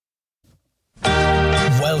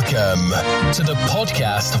Welcome to the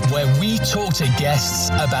podcast where we talk to guests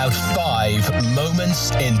about 5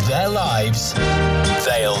 moments in their lives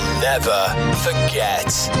they'll never forget.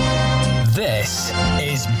 This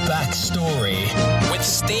is Backstory with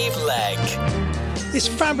Steve Legg. It's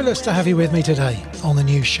fabulous to have you with me today on the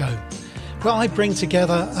new show, where I bring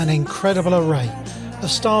together an incredible array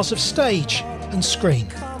of stars of stage and screen,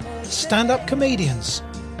 stand-up comedians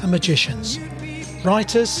and magicians,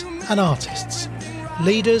 writers and artists,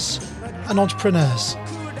 leaders and entrepreneurs,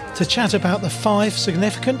 to chat about the 5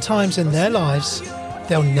 significant times in their lives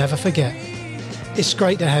they'll never forget. It's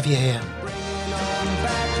great to have you here.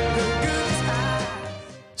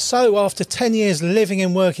 So after 10 years living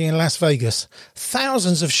and working in Las Vegas,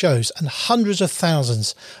 thousands of shows and hundreds of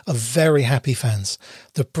thousands of very happy fans,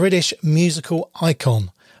 the British musical icon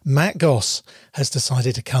Matt Goss has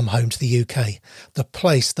decided to come home to the UK, the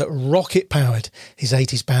place that rocket-powered his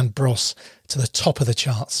 80s band Bros to the top of the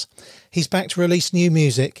charts. He's back to release new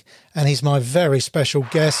music, and he's my very special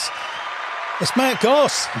guest. It's Matt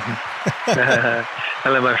Goss.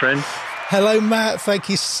 Hello, my friend. Hello, Matt. Thank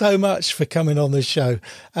you so much for coming on the show.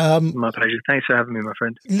 My pleasure. Thanks for having me, my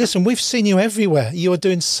friend. Listen, we've seen you everywhere. You are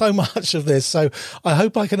doing so much of this. So I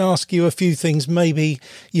hope I can ask you a few things maybe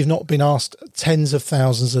you've not been asked tens of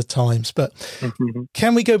thousands of times. But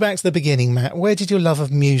can we go back to the beginning, Matt? Where did your love of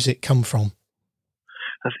music come from?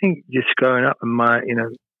 I think just growing up, I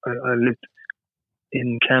lived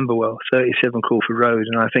in Camberwell, 37 Crawford Road,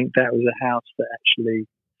 and I think that was a house that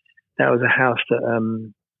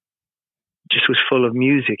just was full of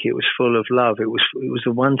music. It was full of love. It was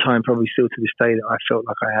the one time, probably still to this day, that I felt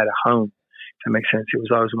like I had a home. If that makes sense.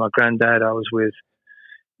 I was with my granddad. I was with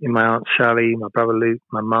my Aunt Sally, my brother Luke,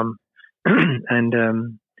 my mum, and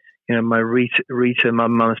my Rita, my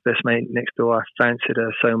mum's best mate next door. I fancied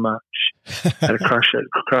her so much. I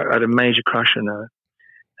had a major crush on her,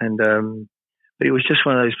 and but it was just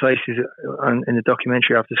one of those places. In the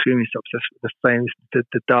documentary After Screaming Stops, the famous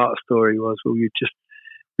the Dart story was where we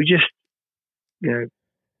just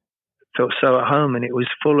felt so at home, and it was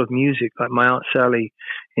full of music. Like my Aunt Sally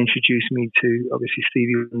introduced me to obviously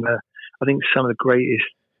Stevie Wonder. I think some of the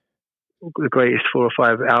greatest 4 or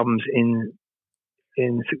 5 albums in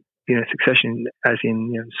succession, as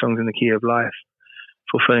in Songs in the Key of Life,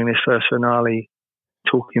 Fulfilling This First Finale,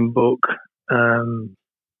 Talking Book.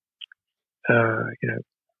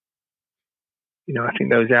 I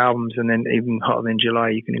think those albums, and then even Hotter Than July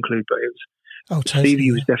you can include, but it was. Oh, totally.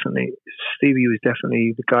 Stevie was definitely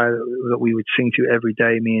the guy that we would sing to every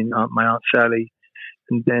day, me and my Aunt Sally,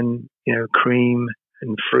 and then Cream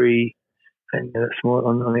and Free, and that's more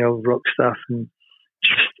on the old rock stuff, and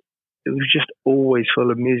it was just always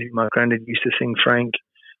full of music. My granddad used to sing Frank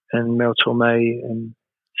and Mel Torme, and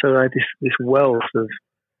so I had this wealth of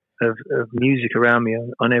music around me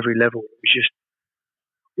on every level. It was just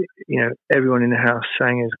everyone in the house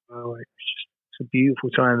sang as well. It's a beautiful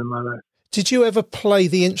time in my life. Did you ever play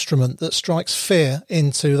the instrument that strikes fear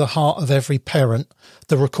into the heart of every parent,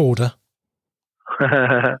 the recorder?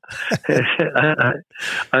 I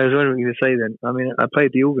was wondering what you were going to say then. I mean, I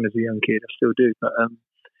played the organ as a young kid. I still do, but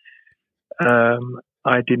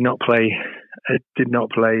I did not play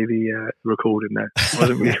the recorder. No,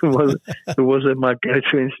 it wasn't my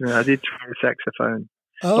go-to instrument. I did try the saxophone,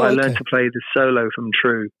 but I learned to play the solo from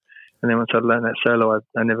True. And then once I'd learned that solo,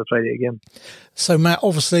 I never played it again. So, Matt,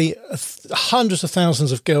 obviously, hundreds of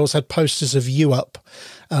thousands of girls had posters of you up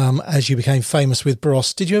as you became famous with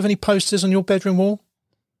Bros. Did you have any posters on your bedroom wall?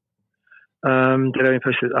 Did I have any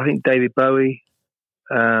posters? I think David Bowie,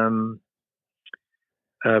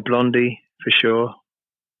 Blondie, for sure.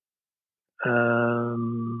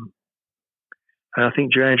 And I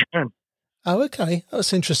think Duran Duran. Oh, okay.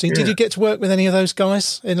 That's interesting. Yeah. Did you get to work with any of those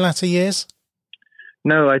guys in latter years?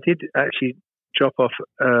 No, I did actually drop off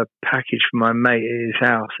a package from my mate at his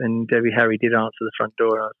house, and Debbie Harry did answer the front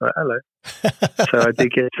door, and I was like, hello. So I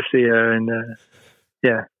did get to see her, and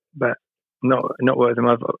but not work with them.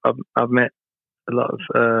 I've met a lot of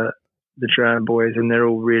the Duran boys, and they're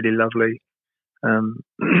all really lovely.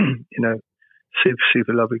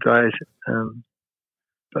 Super lovely guys. And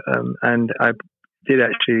I did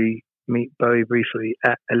actually meet Bowie briefly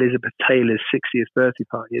at Elizabeth Taylor's 60th birthday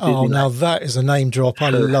party. Oh, now that is a name drop. I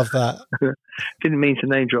love that. Didn't mean to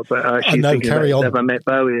name drop, but I met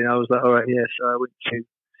Bowie, and I was like, all right, yeah. So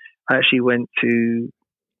I actually went to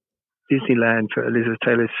Disneyland for Elizabeth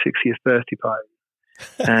Taylor's 60th birthday party,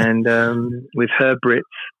 and with her Brits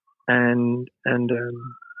and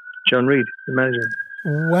John Reid, the manager.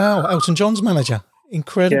 Wow, Elton John's manager.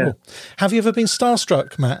 Incredible. Yeah. Have you ever been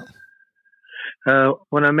starstruck, Matt?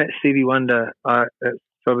 When I met Stevie Wonder, I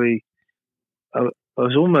I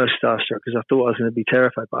was almost starstruck because I thought I was going to be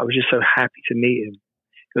terrified, but I was just so happy to meet him.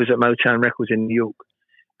 It was at Motown Records in New York.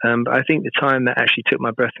 But I think the time that actually took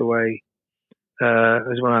my breath away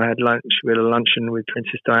was when I had lunch. We had a luncheon with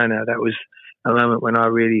Princess Diana. That was a moment when I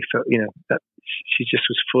really felt, that she just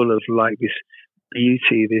was full of like this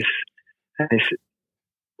beauty, this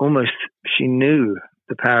almost, she knew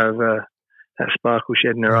the power of that sparkle she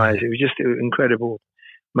had in her eyes. It was just an incredible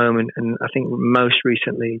moment. And I think most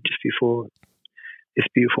recently, just before this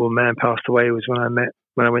beautiful man passed away, was when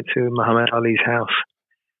I went to Muhammad Ali's house.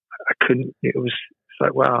 It's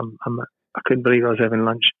like, wow, I couldn't believe I was having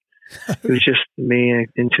lunch. It was just me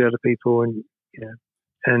and two other people,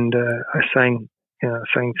 and I sang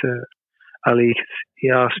to Ali because he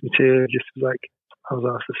asked me to. Just like I was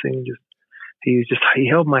asked to sing. He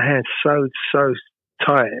held my hand so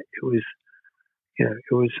tight. It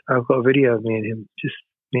was. I've got a video of me and him, just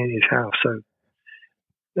me in his house. So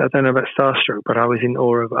I don't know about starstruck, but I was in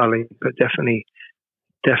awe of Ali. But definitely,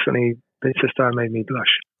 Princess Diana made me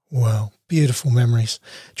blush. Wow, beautiful memories.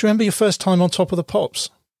 Do you remember your first time on Top of the Pops?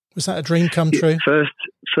 Was that a dream come true?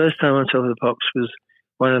 First time on Top of the Pops was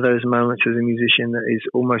one of those moments as a musician that is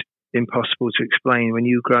almost impossible to explain. When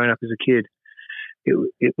you were growing up as a kid, it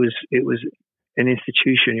was an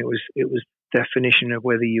institution. It was definition of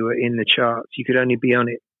whether you were in the charts. You could only be on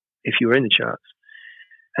it if you were in the charts.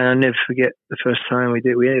 And I'll never forget the first time we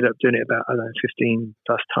did. We ended up doing it about 15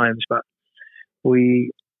 plus times, but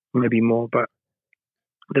maybe more. But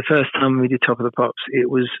the first time we did Top of the Pops,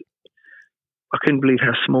 I couldn't believe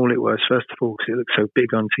how small it was, first of all, because it looked so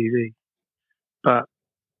big on TV. But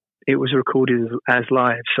it was recorded as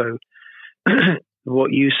live. So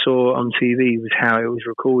what you saw on TV was how it was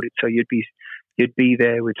recorded. So you'd be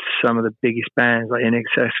there with some of the biggest bands, like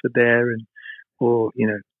NXS were there,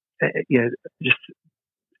 just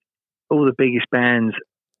all the biggest bands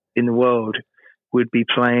in the world would be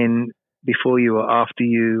playing before you or after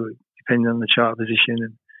you, depending on the chart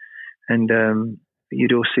position. And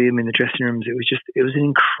you'd all see them in the dressing rooms. It was an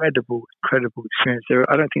incredible experience.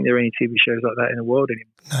 I don't think there are any TV shows like that in the world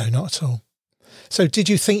anymore. No, not at all. So did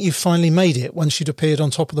you think you finally made it once you'd appeared on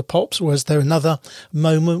Top of the Pops? Or was there another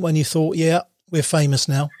moment when you thought, yeah, we're famous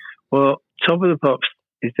now? Well, Top of the Pops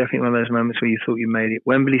is definitely one of those moments where you thought you made it.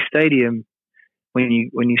 Wembley Stadium, when you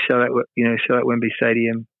sell out Wembley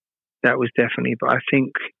Stadium, that was definitely. But I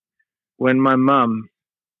think when my mum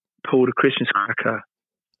pulled a Christmas cracker,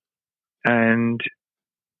 and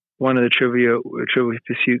one of the Trivial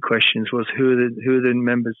Pursuit questions was who are the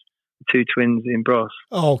members, the two twins in Bros?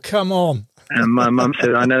 Oh, come on! And my mum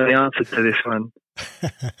said, "I know the answer to this one."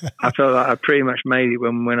 I felt like I pretty much made it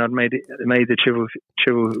when I'd made the trivial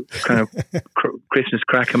kind of Christmas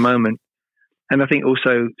cracker moment. And I think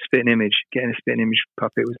also getting a spitting image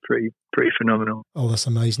puppet was pretty phenomenal. Oh, that's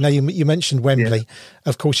amazing. Now, you mentioned Wembley. Yeah.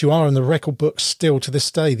 Of course, you are in the record books still to this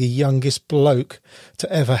day, the youngest bloke to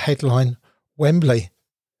ever headline Wembley.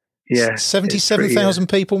 Yeah. 77,000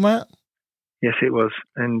 people, Matt? Yes, it was.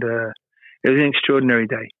 And it was an extraordinary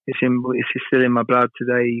day. It's still in my blood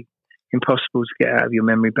today. Impossible to get out of your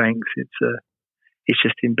memory banks. It's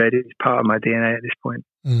just embedded. It's part of my DNA at this point.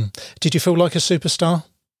 Mm. Did you feel like a superstar?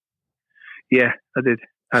 Yeah, I did.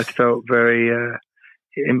 I felt very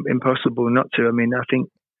impossible not to. I mean, I think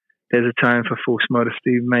there's a time for false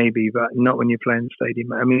modesty, maybe, but not when you're playing the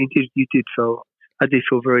stadium. I mean, I did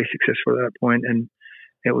feel very successful at that point, and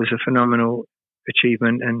it was a phenomenal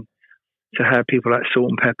achievement. And to have people like Salt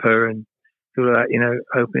and Pepper and people like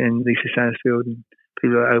opening, Lisa Stansfield and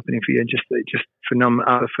people like opening for you, and just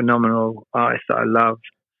phenomenal artists that I love.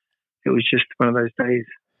 It was just one of those days.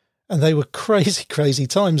 And they were crazy, crazy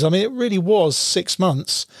times. I mean, it really was 6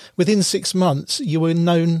 months. Within 6 months, you were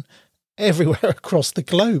known everywhere across the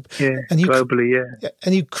globe. Yeah, globally, yeah.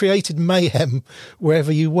 And you created mayhem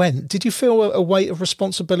wherever you went. Did you feel a weight of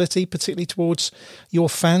responsibility, particularly towards your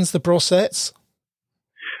fans, the Brossettes?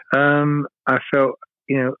 I felt,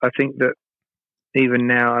 I think that even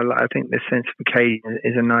now, I think the sense of occasion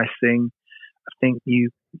is a nice thing. I think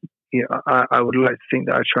I would like to think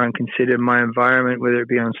that I try and consider my environment, whether it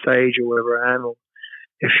be on stage or wherever I am, or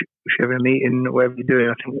if you have a meeting or whatever you're doing.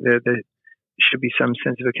 I think there should be some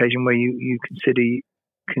sense of occasion where you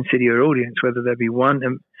consider your audience, whether there be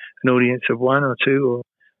an audience of one or two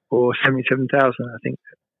or 77,000. I think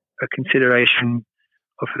a consideration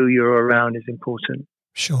of who you're around is important.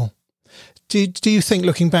 Sure. Do you think,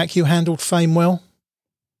 looking back, you handled fame well?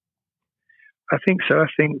 I think so. I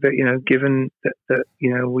think that, given that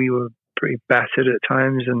we were pretty battered at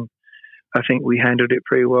times, and I think we handled it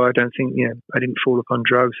pretty well. I don't think, I didn't fall upon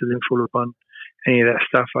drugs. I didn't fall upon any of that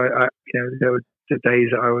stuff. There were the days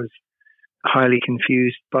that I was highly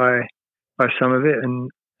confused by by some of it, and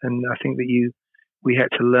I think that we had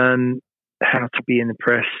to learn how to be in the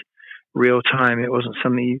press real time. It wasn't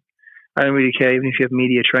something I don't really care, even if you have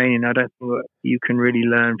media training. I don't think you can really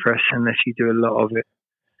learn press unless you do a lot of it.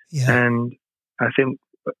 Yeah. And I think,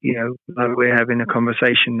 like we're having a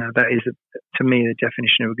conversation now, that is, to me, the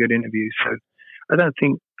definition of a good interview. So I don't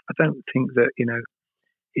think that,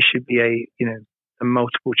 it should be a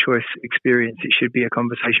multiple choice experience. It should be a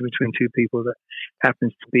conversation between two people that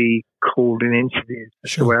happens to be called an interview.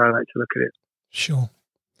 That's Sure. the way I like to look at it. Sure.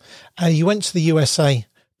 You went to the USA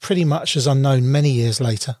pretty much as unknown many years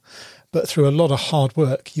later, but through a lot of hard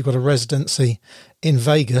work, you got a residency in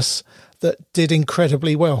Vegas that did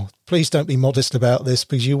incredibly well. Please don't be modest about this,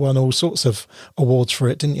 because you won all sorts of awards for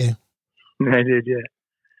it, didn't you? I did, yeah.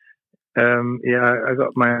 I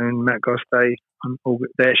got my own Matt Goss Day on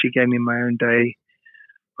August. They actually gave me my own day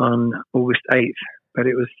on August 8th, but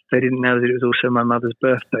they didn't know that it was also my mother's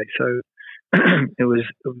birthday. So it was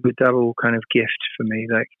a double kind of gift for me,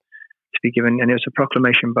 like, to be given. And it was a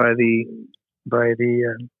proclamation by the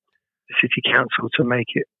city council to make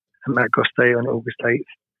it a Matt Goss Day on August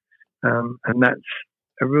 8th. And that's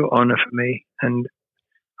a real honor for me. And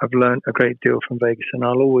I've learned a great deal from Vegas, and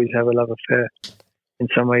I'll always have a love affair in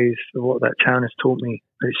some ways of what that town has taught me.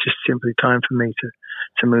 But it's just simply time for me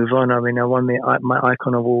to move on. I mean, I won my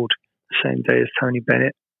Icon Award the same day as Tony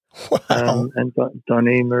Bennett. Wow. And Don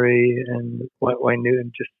Emery and Wayne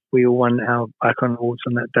Newton. We all won our Icon Awards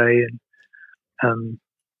on that day, and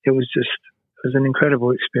it was an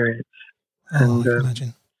incredible experience. Oh, I can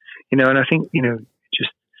imagine. And I think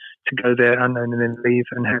just to go there unknown and then leave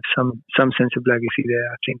and have some sense of legacy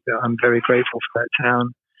there. I think that I'm very grateful for that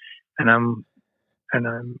town, and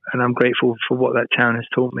I'm grateful for what that town has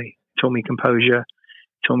taught me. It taught me composure.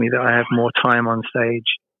 It taught me that I have more time on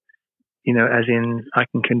stage. As in, I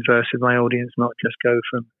can converse with my audience, not just go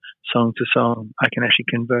from song to song. I can actually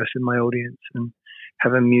converse with my audience and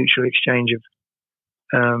have a mutual exchange of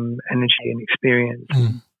energy and experience.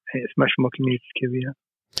 It's much more communicative, yeah.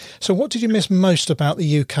 So what did you miss most about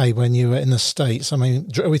the UK when you were in the States? I mean,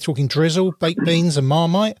 are we talking drizzle, baked beans and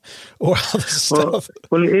Marmite, or other stuff?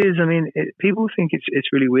 Well, it is. I mean, people think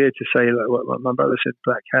it's really weird to say, like what my brother said,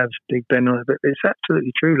 Black Cabs, Big Ben, but it's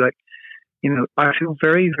absolutely true. Like, I feel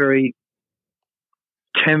very, very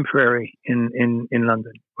temporary in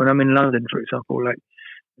London. When I'm in London, for example, like,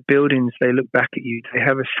 buildings, they look back at you, they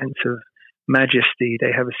have a sense of majesty,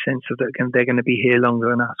 they have a sense of that they're going to be here longer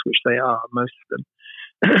than us, which they are, most of them.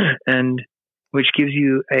 And which gives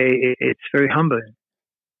you it's very humbling.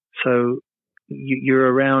 So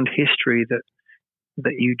you're around history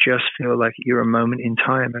that you just feel like you're a moment in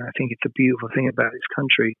time. And I think it's a beautiful thing about this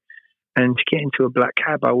country. And to get into a black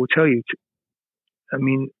cab, I will tell you,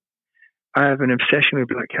 I have an obsession with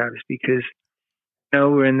black cabs, because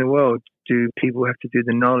nowhere in the world do people have to do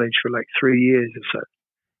the knowledge for like 3 years or so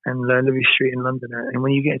and learn every street in London. And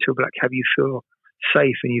when you get into a black cab, you feel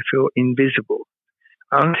safe and you feel invisible.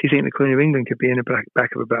 I honestly think the Queen of England could be in the back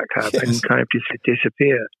of a black cab and kind of just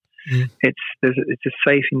disappear. It's a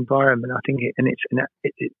safe environment, I think,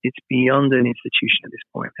 it's beyond an institution at this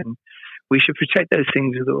point, and we should protect those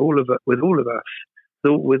things with all of us,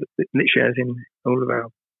 with literally as in all of our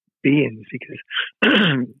beings.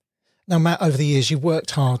 Because now, Matt, over the years you've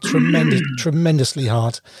worked hard, tremendously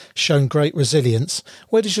hard, shown great resilience.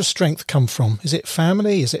 Where does your strength come from? Is it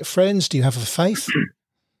family? Is it friends? Do you have a faith?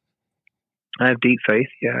 I have deep faith.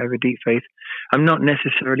 Yeah, I have a deep faith. I'm not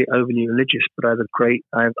necessarily overly religious, but I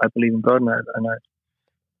believe in God, and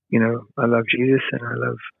I love Jesus, and I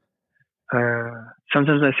love.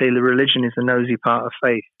 Sometimes I say the religion is the nosy part of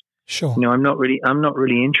faith. Sure. I'm not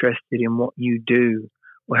really interested in what you do,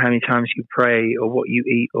 or how many times you pray, or what you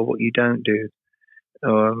eat, or what you don't do.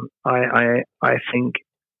 I think,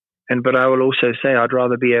 but I will also say I'd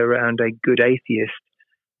rather be around a good atheist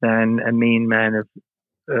than a mean man of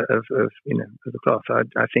the cloth.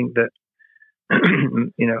 I think that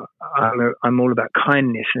I'm all about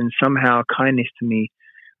kindness, and somehow kindness to me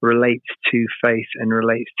relates to faith and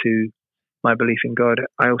relates to my belief in God.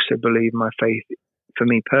 I also believe my faith, for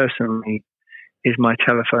me personally, is my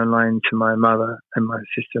telephone line to my mother and my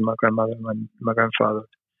sister, my grandmother, and my grandfather.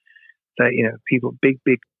 That people, big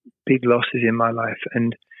losses in my life,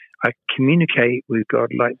 and I communicate with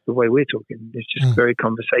God like the way we're talking. It's just very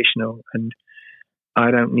conversational, and I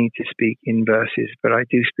don't need to speak in verses, but I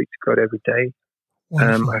do speak to God every day. I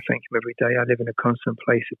thank Him every day. I live in a constant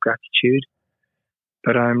place of gratitude,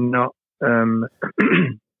 but I'm not.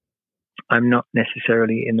 I'm not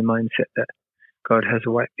necessarily in the mindset that God has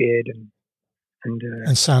a white beard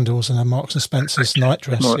and sandals and a Marks and Spencer's night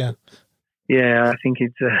dress. Yeah, I think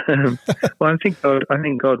it's. Well, I think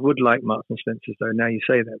God would like Marks and Spencer's, though. Now you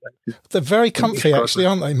say that, they're very comfy, actually,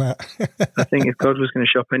 aren't they, Matt? I think if God was going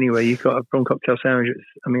to shop anywhere, you've got a prawn cocktail sandwich.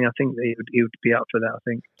 I mean, I think that he would be up for that. I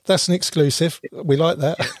think that's an exclusive. We like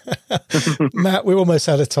that. Matt, we're almost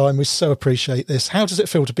out of time. We so appreciate this. How does it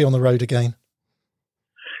feel to be on the road again?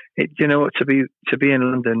 You know what? To be in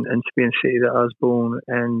London and to be in the city that I was born,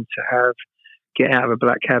 and to get out of a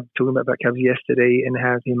black cab. Talking about black cabs yesterday, and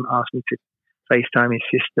have him ask me to FaceTime his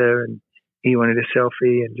sister, and he wanted a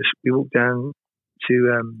selfie, and we walked down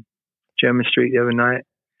to German Street the other night,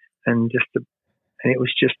 and it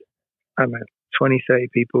was just, I don't know, 20, 30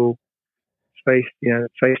 people,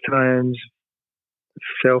 FaceTimes,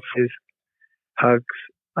 selfies, hugs.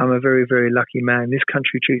 I'm a very, very lucky man. This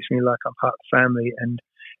country treats me like I'm part of the family, and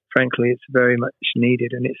frankly, it's very much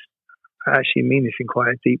needed. And I actually mean this in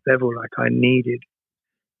quite a deep level. Like, I needed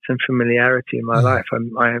some familiarity in my life.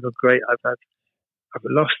 I've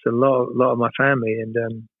lost a lot of my family, and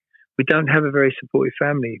we don't have a very supportive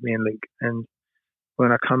family, me and Luke. And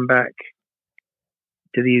when I come back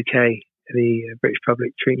to the UK, the British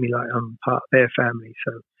public treat me like I'm part of their family.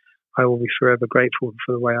 So I will be forever grateful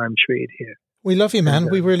for the way I'm treated here. We love you, man.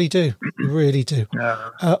 We really do. We really do.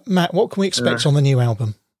 Matt, what can we expect on the new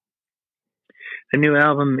album? The new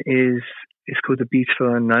album is called The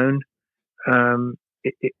Beautiful Unknown.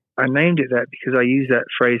 I named it that because I use that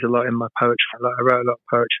phrase a lot in my poetry. I wrote a lot of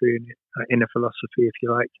poetry in inner philosophy, if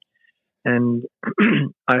you like. And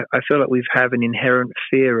I feel like we have an inherent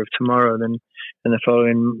fear of tomorrow and the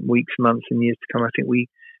following weeks, months, and years to come. I think we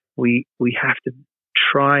have to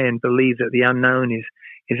try and believe that the unknown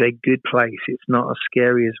is a good place. It's not as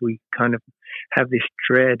scary as we kind of have this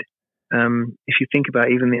dread. If you think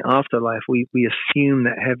about even the afterlife, we assume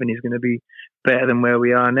that heaven is going to be better than where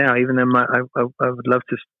we are now, even though I would love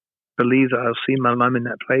to believe that I'll see my mum in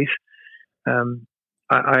that place,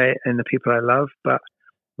 I and the people I love. But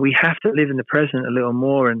we have to live in the present a little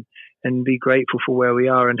more and be grateful for where we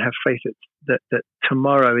are and have faith that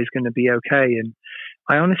tomorrow is going to be okay. And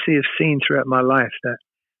I honestly have seen throughout my life that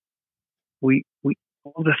we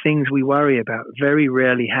all the things we worry about very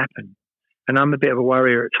rarely happen. And I'm a bit of a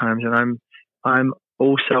worrier at times, and I'm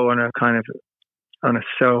also on a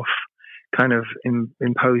self kind of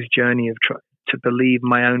imposed journey of to believe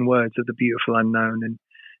my own words of the beautiful unknown, and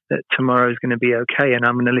that tomorrow is going to be okay, and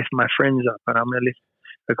I'm going to lift my friends up, and I'm going to lift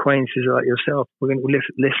acquaintances like yourself. We're going to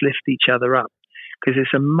lift each other up, because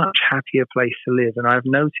it's a much happier place to live. And I've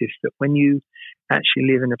noticed that when you actually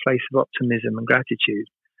live in a place of optimism and gratitude,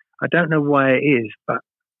 I don't know why it is, but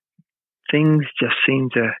things just seem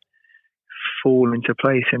to fall into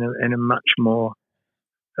place in a much more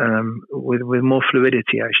with more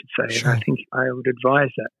fluidity, I should say. Sure. And I think I would advise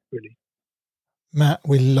that, really. Matt,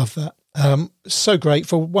 we love that. So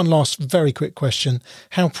grateful. One last very quick question.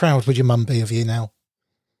 How proud would your mum be of you now?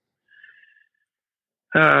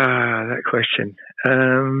 That question.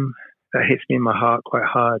 That hits me in my heart quite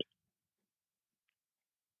hard.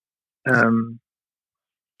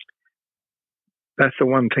 That's the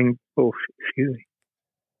one thing. Oh, excuse me.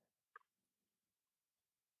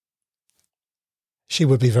 She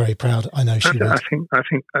would be very proud. I know she would. I think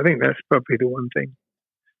that's probably the one thing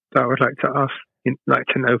that I would like to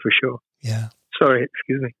to know for sure. Yeah. Sorry,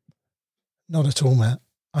 excuse me. Not at all, Matt.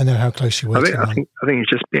 I know how close you were. I think it's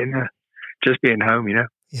just being home, you know.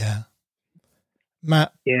 Yeah.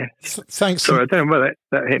 Matt. Yeah. Thanks. Sorry, I don't know why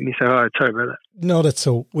that hit me so hard. Sorry about that. Not at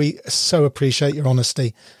all. We so appreciate your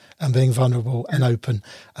honesty and being vulnerable and open.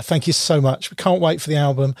 Thank you so much. We can't wait for the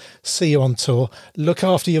album. See you on tour. Look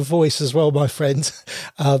after your voice as well, my friend.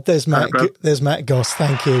 There's Matt. There's Matt Goss.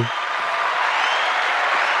 Thank you.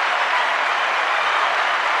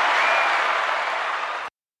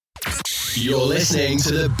 You're listening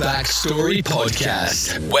to the Backstory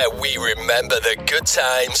Podcast, where we remember the good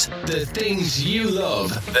times, the things you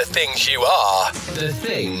love, the things you are, the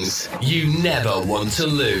things you never want to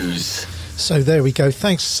lose. So there we go.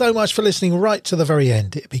 Thanks so much for listening right to the very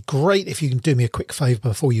end. It'd be great if you can do me a quick favour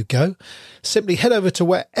before you go. Simply head over to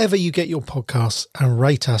wherever you get your podcasts and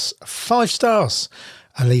rate us 5 stars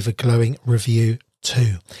and leave a glowing review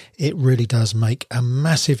too. It really does make a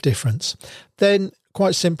massive difference. Then,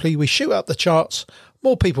 quite simply, we shoot up the charts,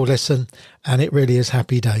 more people listen, and it really is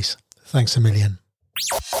happy days. Thanks a million.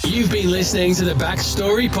 You've been listening to the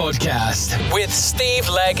Backstory Podcast with Steve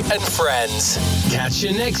Legg and friends. Catch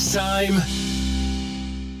you next time.